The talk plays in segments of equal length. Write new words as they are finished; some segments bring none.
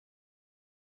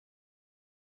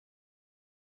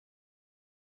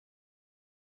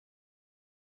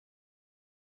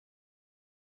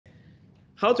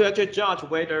how to actually judge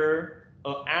whether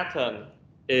an atom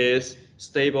is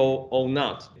stable or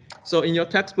not. So in your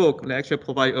textbook, they actually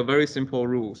provide a very simple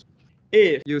rules.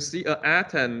 If you see an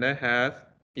atom that have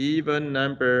even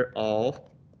number of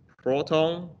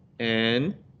proton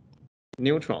and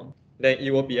neutron, then it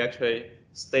will be actually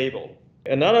stable.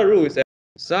 Another rule is that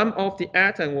some of the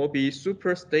atom will be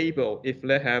super stable if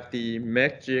they have the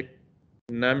magic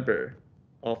number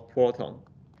of proton.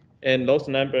 And those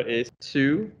number is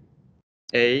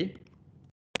 2A,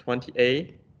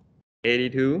 28,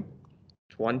 82,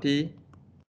 20,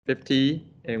 50,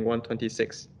 and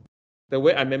 126. The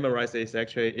way I memorize it is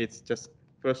actually, it's just,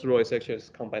 first row is actually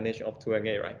a combination of 2 and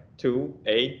A, right?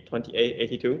 2A, 28,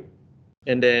 82.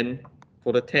 And then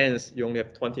for the tens, you only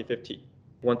have 20, 50.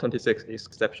 126 is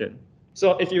exception.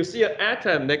 So if you see an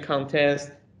atom that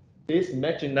contains these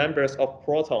magic numbers of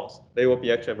protons, they will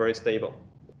be actually very stable.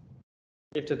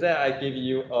 If today I give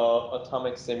you an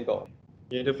atomic symbol,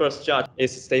 you need to first judge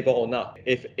is it stable or not.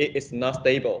 If it is not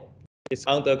stable, it's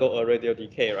undergo a radial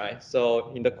decay, right?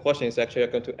 So in the question is actually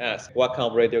going to ask what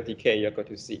kind of radial decay you're going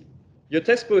to see. Your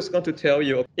textbook is going to tell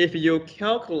you if you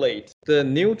calculate the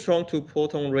neutron to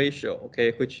proton ratio,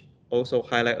 okay, which also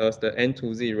highlight as the N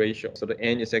to Z ratio. So the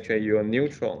N is actually your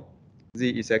neutron, Z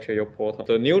is actually your proton.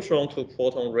 The neutron to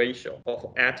proton ratio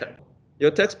of atom.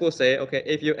 Your textbook say, okay,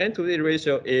 if your N to Z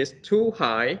ratio is too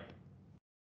high,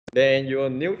 then your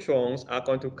neutrons are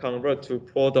going to convert to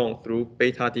proton through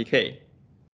beta decay.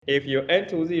 If your N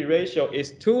to Z ratio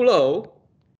is too low,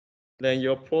 then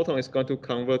your proton is going to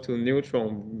convert to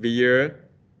neutron via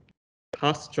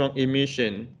positron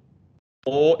emission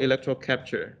or electron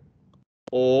capture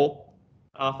or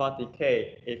alpha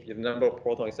decay if the number of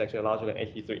protons is actually larger than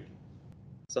 83.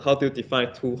 So how do you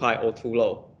define too high or too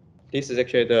low? This is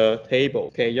actually the table,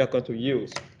 okay, you're going to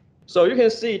use. So you can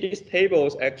see these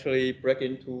tables actually break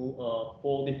into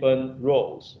 4 different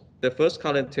rows. The first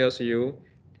column tells you,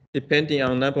 depending on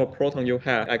the number of protons you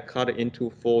have, I cut it into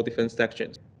 4 different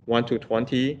sections. 1 to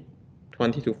 20,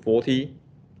 20 to 40,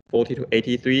 40 to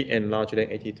 83, and larger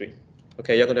than 83.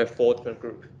 Okay, you're going to have 4 different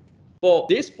groups. For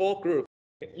these 4 groups,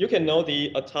 you can know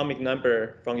the atomic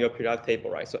number from your periodic table,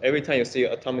 right? So every time you see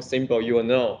an atomic symbol, you will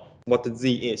know what the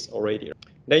Z is already.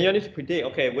 Then you need to predict,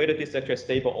 okay, whether this is actually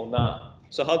stable or not.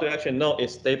 So how do you actually know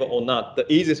it's stable or not? The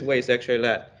easiest way is actually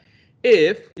that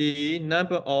if the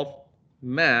number of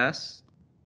mass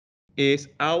is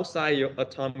outside your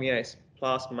atomic mass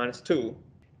plus minus 2,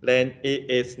 then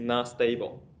it is not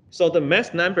stable. So the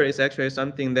mass number is actually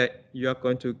something that you are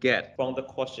going to get from the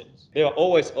questions. They will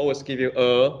always give you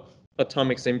a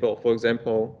atomic symbol. For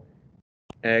example,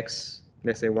 X,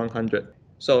 let's say 100.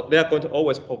 So they are going to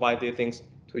always provide these things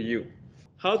to you.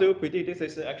 How do you predict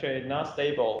this is actually not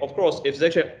stable? Of course, if it's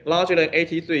actually larger than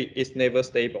 83, it's never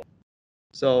stable.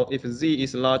 So if Z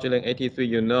is larger than 83,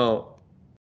 you know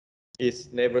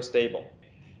it's never stable.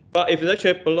 But if it's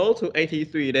actually below to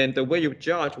 83, then the way you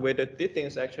judge whether this thing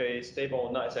is actually stable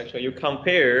or not is actually you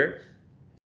compare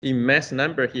the mass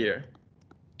number here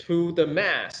to the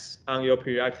mass on your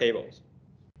periodic tables.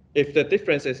 If the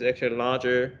difference is actually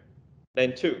larger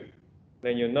than 2,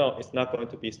 then you know it's not going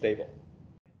to be stable.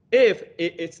 If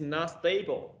it is not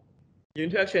stable, you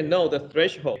need to actually know the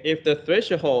threshold. If the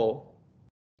threshold,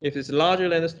 if it's larger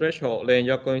than the threshold, then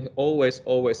you're going to always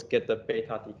get the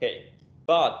beta decay.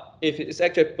 But if it's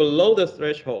actually below the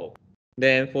threshold,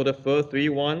 then for the first 3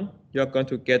 one, you're going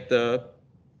to get the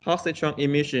positron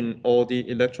emission or the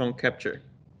electron capture.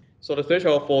 So the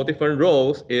threshold for different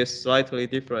rows is slightly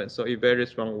different. So it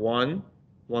varies from 1,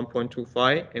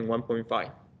 1.25, and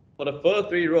 1.5. For the first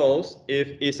 3 rows,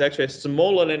 if it's actually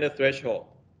smaller than the threshold,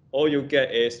 all you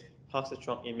get is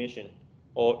positron emission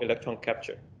or electron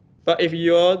capture. But if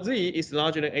your Z is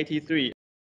larger than 83,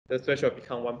 the threshold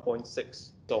becomes 1.6.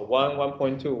 So 1,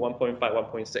 1.2, 1.5,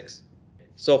 1.6.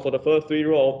 So for the first 3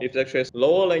 rows, if it's actually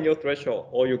lower than your threshold,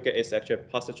 all you get is actually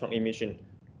positron emission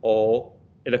or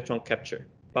electron capture.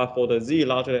 But for the Z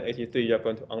larger than 83, you're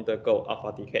going to undergo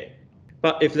alpha decay.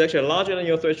 But if it's actually larger than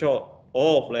your threshold,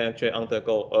 all of them actually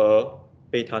undergo a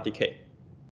beta decay.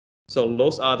 So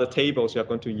those are the tables you're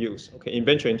going to use, okay,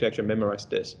 eventually to actually memorize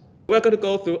this. We're going to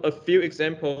go through a few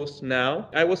examples now.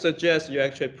 I would suggest you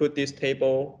actually put this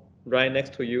table right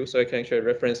next to you so you can actually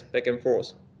reference back and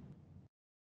forth.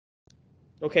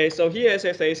 Okay, so here it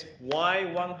says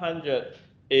Y100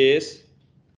 is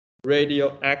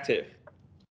radioactive.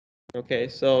 Okay,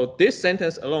 so this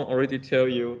sentence alone already tell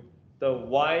you the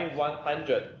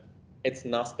Y100 it's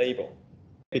not stable.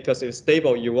 Because if it's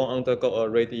stable, you won't undergo a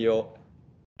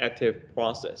radioactive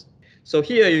process. So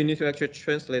here you need to actually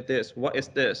translate this. What is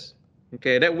this?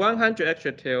 Okay, that 100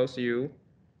 actually tells you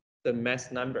the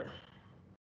mass number.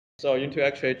 So you need to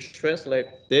actually translate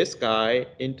this guy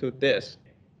into this.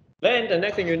 Then the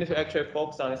next thing you need to actually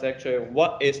focus on is actually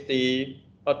what is the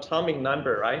atomic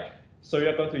number, right? So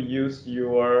you're going to use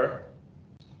your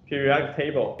periodic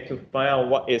table to find out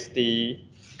what is the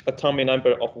atomic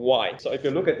number of Y. So if you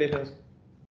look at this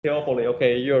carefully,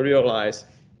 okay, you'll realize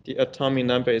the atomic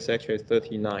number is actually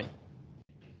 39.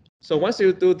 So once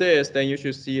you do this, then you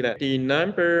should see that the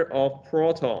number of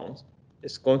protons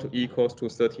is going to equals to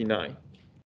 39.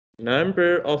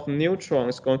 Number of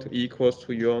neutrons is going to equals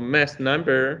to your mass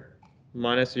number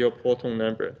minus your proton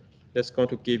number. That's going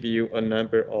to give you a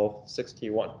number of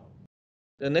 61.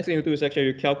 The next thing you do is actually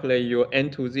you calculate your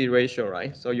N to Z ratio,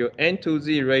 right? So your N to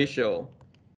Z ratio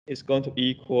is going to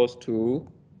equals to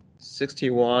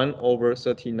 61 over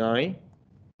 39,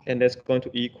 and that's going to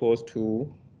equals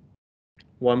to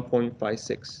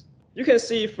 1.56. You can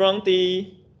see from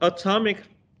the atomic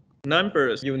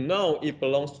numbers, you know it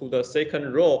belongs to the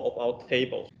second row of our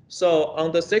table. So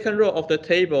on the second row of the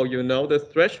table, you know the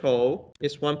threshold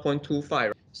is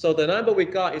 1.25. So the number we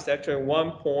got is actually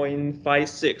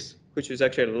 1.56, which is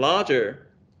actually larger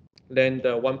than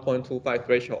the 1.25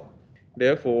 threshold.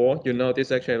 Therefore, you know this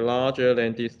is actually larger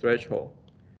than this threshold.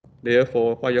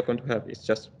 Therefore, what you're going to have is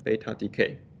just beta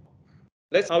decay.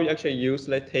 That's how you actually use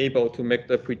that table to make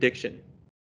the prediction.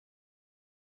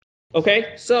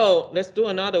 Okay, so let's do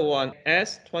another one,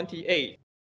 S28.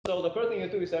 So the first thing you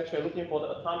do is actually looking for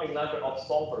the atomic number of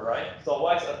sulfur, right? So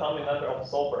what is atomic number of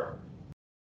sulfur?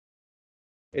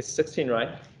 It's 16, right?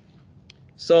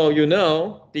 So you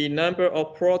know the number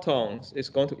of protons is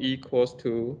going to equals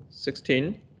to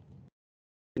 16.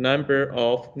 Number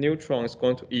of neutrons is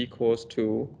going to equals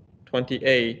to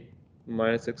 28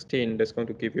 minus 16. That's going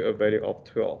to give you a value of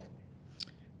 12.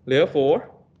 Therefore,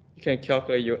 you can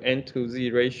calculate your N to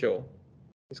Z ratio.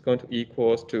 It's going to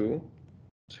equals to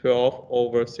 12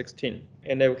 over 16.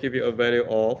 And that will give you a value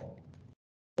of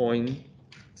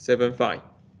 0.75.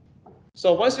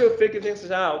 So once you figure things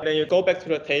out, then you go back to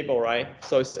the table, right?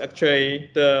 So it's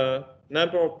actually the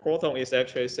number of protons is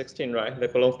actually 16, right?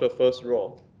 That belongs to the first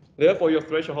row. Therefore, your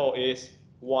threshold is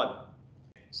 1.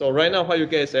 So right now, what you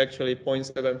get is actually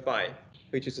 0.75,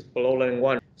 which is below than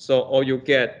 1. So all you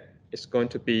get is going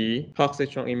to be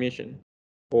positron emission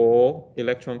or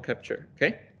electron capture,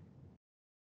 okay?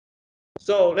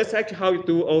 So let's actually how you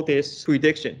do all this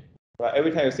prediction. Right?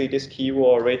 Every time you see this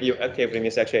keyword radioactive, it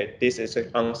means actually this is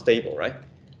unstable, right?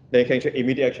 Then you can actually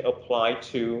immediately apply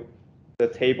to the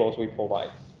tables we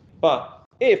provide. But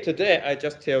if today I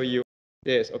just tell you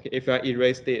this, okay, if I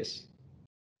erase this,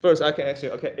 first I can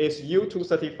actually, okay, is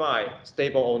U235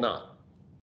 stable or not?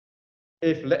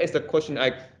 If that is the question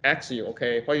I ask you,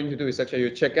 okay, what you need to do is actually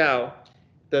you check out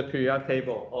the periodic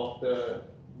table of the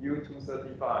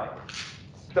U235.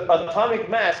 The atomic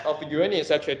mass of uranium is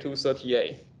actually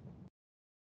 238.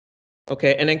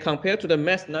 Okay, and then compared to the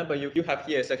mass number you have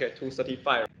here is actually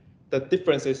 235. The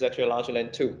difference is actually larger than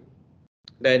 2.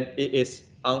 Then it is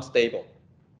unstable.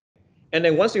 And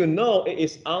then once you know it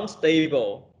is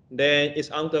unstable, then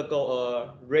it's undergo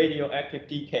a radioactive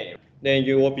decay. Then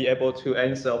you will be able to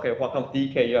answer, okay, what kind of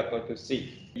decay you are going to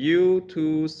see.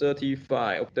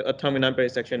 U235, the atomic number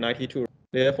is actually 92.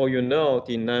 Therefore, you know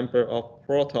the number of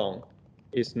proton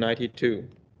is 92.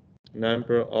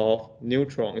 Number of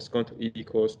neutron is going to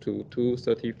equals to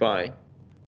 235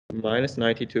 minus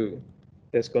 92.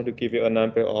 That's going to give you a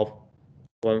number of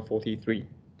 143.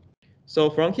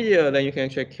 So from here, then you can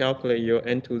actually calculate your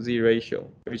N to Z ratio,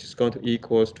 which is going to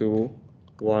equals to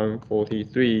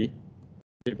 143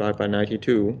 divided by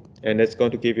 92, and that's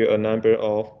going to give you a number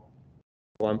of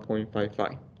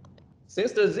 1.55.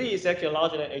 Since the Z is actually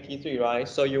larger than 83, right?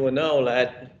 So you will know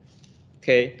that,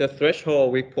 okay, the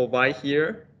threshold we provide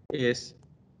here is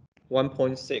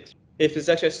 1.6. If it's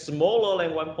actually smaller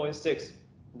than 1.6,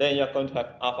 then you're going to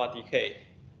have alpha decay.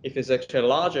 If it's actually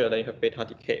larger, then you have beta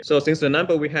decay. So since the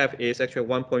number we have is actually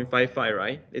 1.55,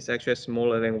 right? It's actually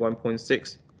smaller than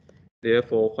 1.6.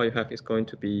 Therefore, what you have is going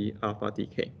to be alpha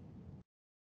decay.